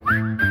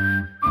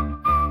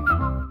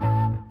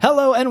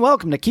Hello and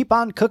welcome to Keep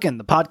On Cookin',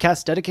 the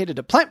podcast dedicated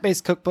to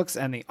plant-based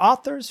cookbooks and the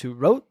authors who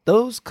wrote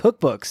those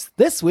cookbooks.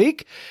 This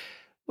week,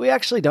 we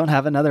actually don't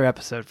have another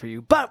episode for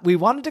you, but we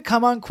wanted to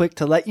come on quick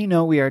to let you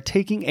know we are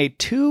taking a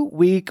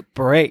 2-week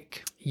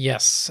break.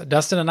 Yes,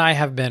 Dustin and I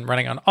have been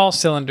running on all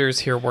cylinders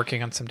here,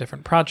 working on some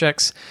different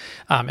projects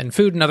in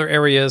food and other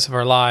areas of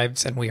our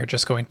lives, and we are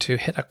just going to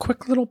hit a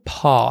quick little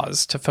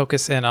pause to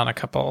focus in on a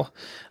couple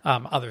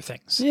other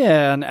things.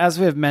 Yeah, and as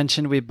we have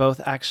mentioned, we both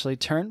actually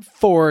turned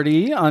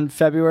 40 on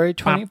February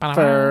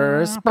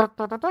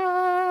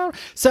 21st.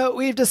 So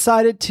we've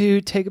decided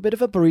to take a bit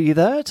of a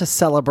breather to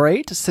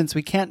celebrate, since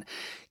we can't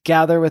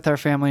gather with our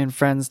family and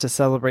friends to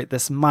celebrate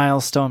this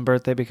milestone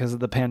birthday because of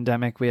the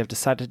pandemic. We have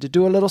decided to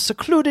do a little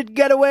secluded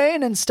getaway,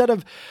 and instead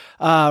of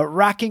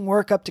racking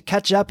work up to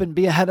catch up and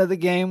be ahead of the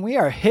game, we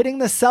are hitting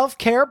the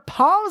self-care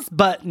pause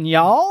button,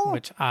 y'all.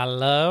 Which I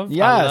love.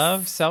 Yes. I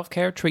love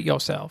self-care. Treat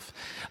yourself.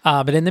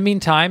 But in the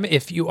meantime,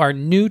 if you are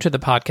new to the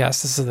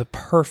podcast, this is the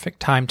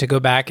perfect time to go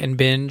back and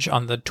binge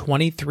on the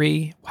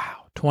 23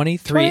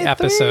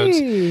 episodes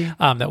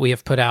that we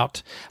have put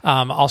out.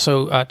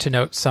 Also, to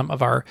note, some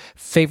of our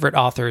favorite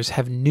authors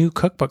have new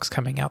cookbooks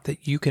coming out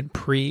that you can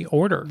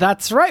pre-order.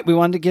 That's right. We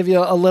wanted to give you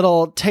a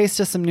little taste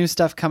of some new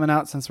stuff coming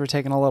out since we're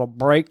taking a little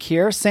break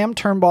here. Sam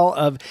Turnbull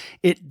of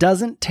It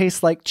Doesn't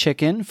Taste Like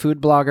Chicken, food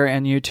blogger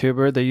and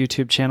YouTuber, the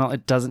YouTube channel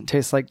It Doesn't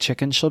Taste Like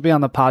Chicken. She'll be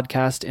on the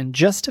podcast in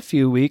just a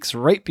few weeks,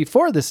 right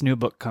before this new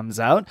book comes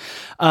out.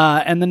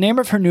 And the name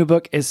of her new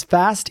book is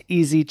Fast,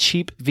 Easy,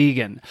 Cheap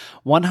Vegan.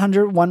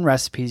 101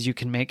 recipes you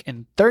can make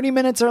in 30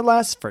 minutes or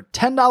less for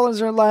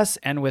 $10 or less,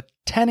 and with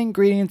 10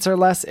 ingredients or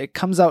less. It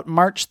comes out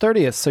March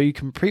 30th, so you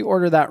can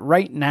pre-order that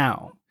right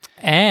now.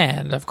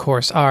 And, of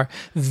course, our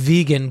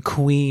vegan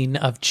queen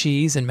of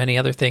cheese and many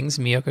other things,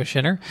 Miyoko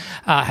Schinner,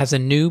 has a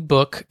new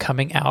book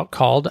coming out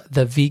called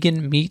The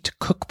Vegan Meat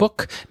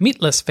Cookbook,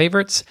 Meatless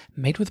Favorites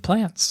Made with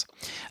Plants.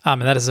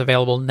 And that is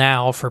available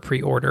now for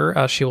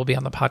pre-order. She will be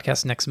on the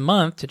podcast next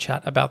month to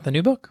chat about the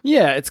new book.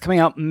 Yeah, it's coming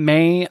out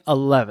May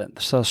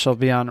 11th, so she'll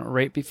be on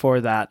right before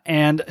that.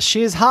 And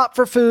she's hot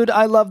for food.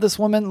 I love this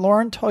woman.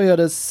 Lauren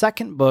Toyota's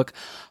second book,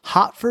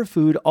 Hot for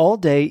Food All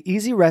Day,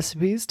 Easy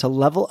Recipes to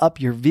Level Up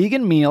Your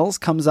Vegan Meals,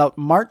 comes out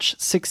March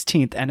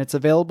 16th, and it's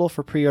available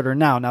for pre-order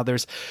now. Now,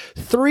 there's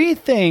 3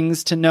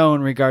 things to know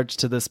in regards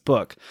to this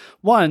book.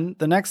 1,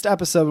 the next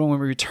episode when we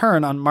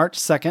return on March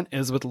 2nd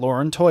is with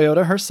Lauren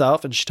Toyota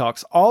herself, and she talks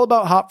all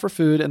about Hot for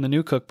Food and the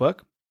new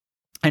cookbook.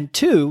 And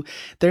 2,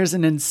 there's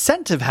an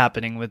incentive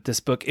happening with this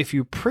book. If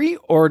you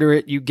pre-order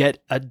it, you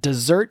get a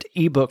dessert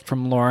ebook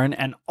from Lauren.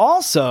 And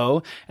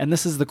also, and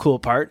this is the cool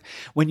part,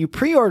 when you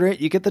pre-order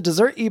it, you get the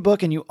dessert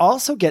ebook, and you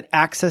also get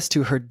access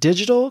to her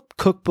digital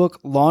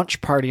cookbook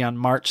launch party on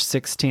March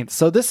 16th.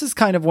 So this is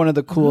kind of one of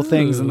the cool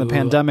things in the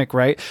pandemic,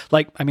 right?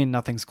 Like, I mean,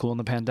 nothing's cool in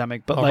the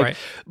pandemic, but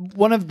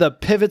one of the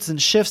pivots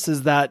and shifts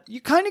is that you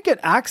kind of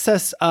get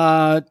access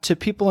to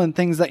people and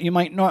things that you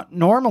might not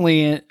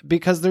normally,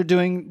 because they're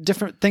doing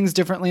different things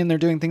differently and they're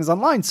doing things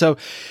online. So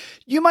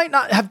you might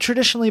not have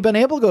traditionally been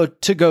able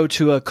to go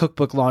to a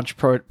cookbook launch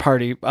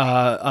party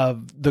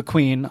of the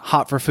queen,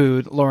 Hot for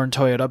Food, Lauren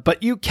Toyota,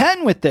 but you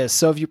can with this.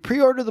 So if you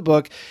pre-order the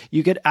book,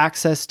 you get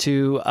access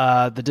to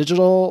the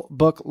digital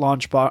book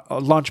launch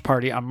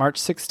party on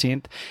March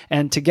 16th.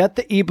 And to get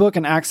the ebook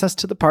and access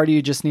to the party,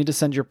 you just need to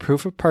send your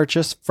proof of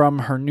purchase from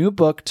her new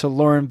book to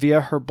Lauren via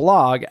her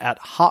blog at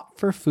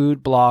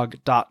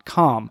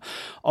hotforfoodblog.com.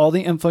 All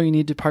the info you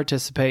need to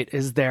participate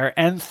is there.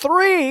 And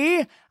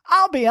 3,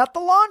 I'll be at the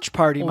launch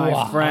party,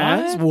 my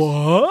friends.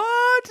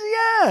 What?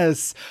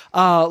 Yes.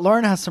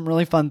 Lauren has some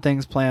really fun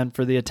things planned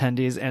for the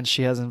attendees, and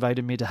she has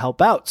invited me to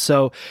help out.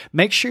 So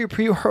make sure you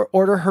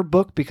pre-order her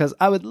book, because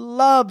I would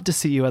love to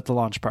see you at the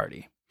launch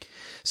party.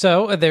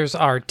 So there's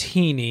our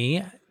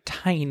tiny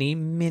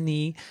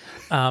mini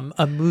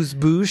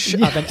amuse-bouche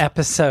of an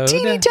episode.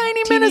 Teeny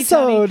tiny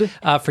Minisode.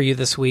 For you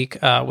this week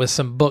with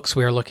some books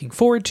we are looking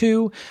forward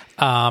to,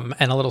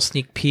 and a little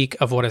sneak peek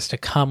of what is to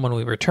come when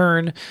we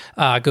return.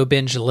 Go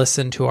binge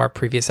listen to our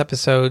previous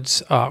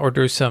episodes, or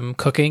do some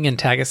cooking and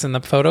tag us in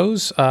the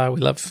photos. We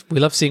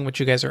love seeing what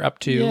you guys are up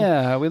to.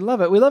 Yeah, we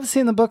love it. We love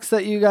seeing the books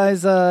that you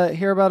guys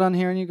hear about on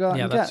here and you go out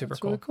and that's get. super It's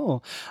cool. really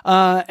cool.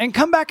 And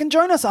come back and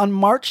join us on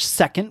March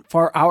 2nd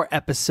for our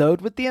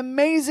episode with the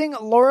amazing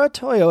Lauren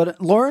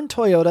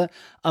Toyota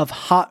of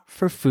Hot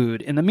for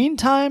Food. In the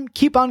meantime,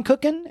 keep on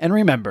cooking, and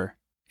remember,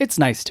 it's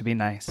nice to be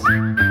nice.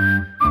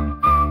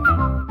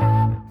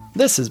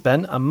 This has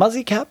been a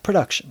Muzzy Cat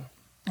production.